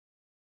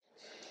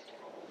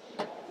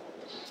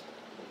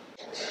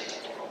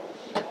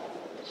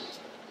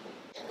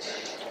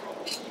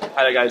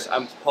Hi there guys,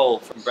 I'm Paul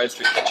from Bread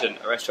Street Kitchen,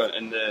 a restaurant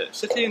in the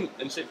city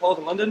in St Paul's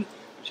in London.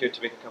 I'm here to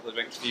make a couple of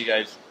drinks for you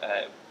guys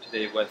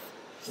today with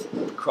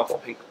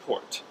Croft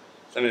Port.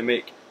 So I'm going to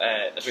make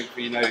a drink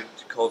for you now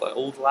called an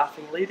Old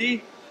Laughing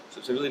Lady. So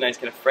it's a really nice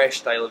kind of fresh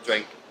style of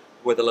drink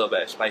with a little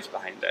bit of spice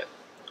behind it.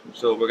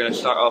 So we're going to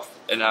start off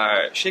in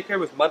our shaker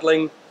with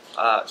muddling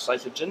a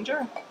slice of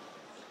ginger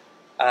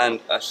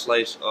and a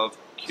slice of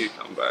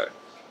cucumber.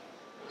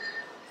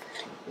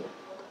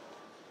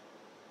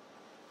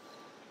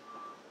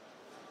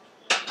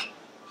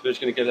 So we're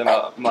just going to give them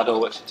a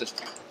muddle, which is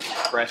just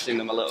pressing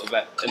them a little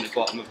bit in the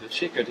bottom of the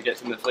shaker to get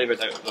some of the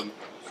flavours out of them.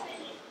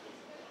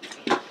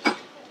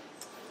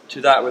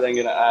 To that we're then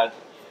going to add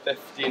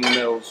 15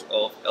 ml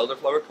of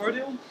elderflower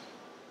cordial.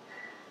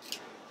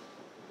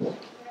 So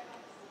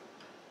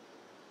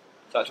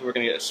that's where we're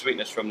going to get a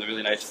sweetness from, the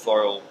really nice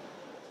floral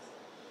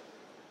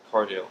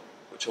cordial,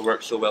 which will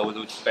work so well with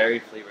those berry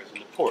flavours in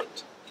the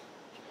port.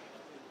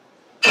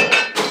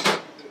 We're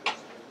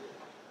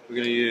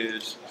going to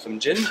use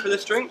some gin for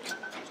this drink.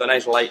 So a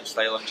nice light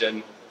style of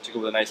gin to go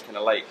with a nice kind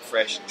of light,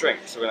 fresh drink.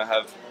 So we're going to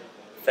have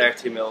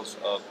 30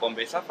 ml of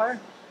Bombay Sapphire.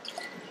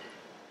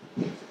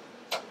 We're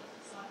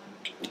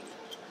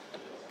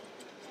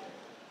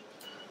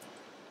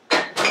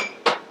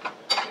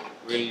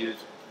going to use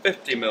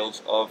 50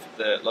 ml of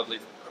the lovely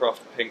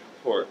Croft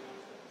Port.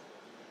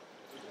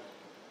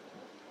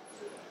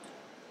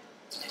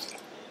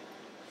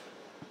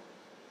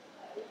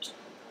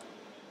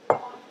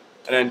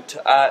 And then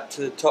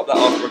to top that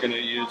off, we're going to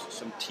use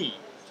some tea.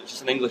 So it's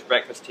just an English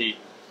breakfast tea,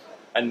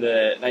 and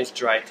the nice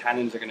dry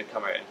tannins are going to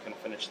come out and kind of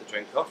finish the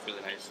drink off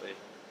really nicely.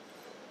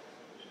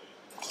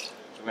 So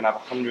we're going to have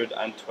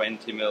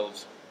 120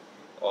 ml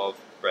of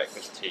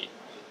breakfast tea.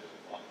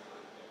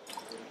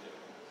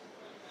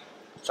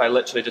 So I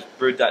literally just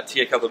brewed that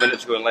tea a couple of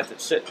minutes ago and let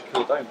it sit to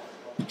cool down.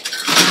 And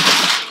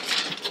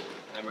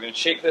then we're going to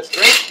shake this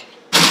drink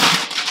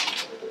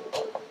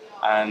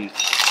and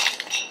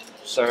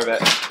serve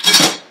it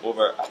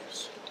over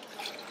ice.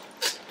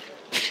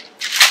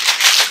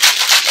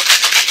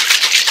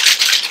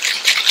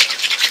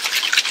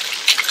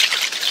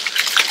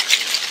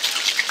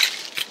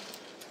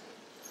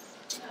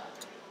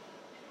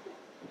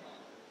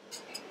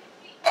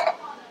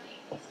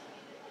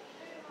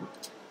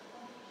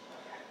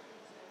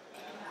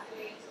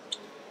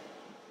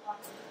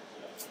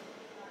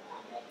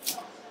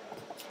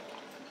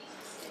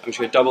 I'm just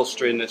going to double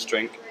strain this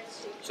drink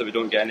so we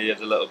don't get any of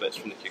the little bits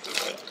from the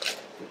cucumber.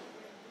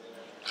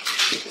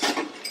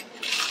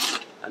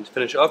 And to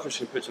finish it off, we're just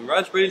going to put some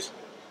raspberries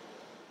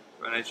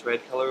for a nice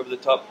red colour over the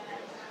top,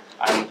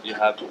 and you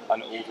have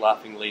an Old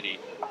Laughing Lady.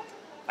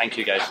 Thank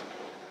you guys.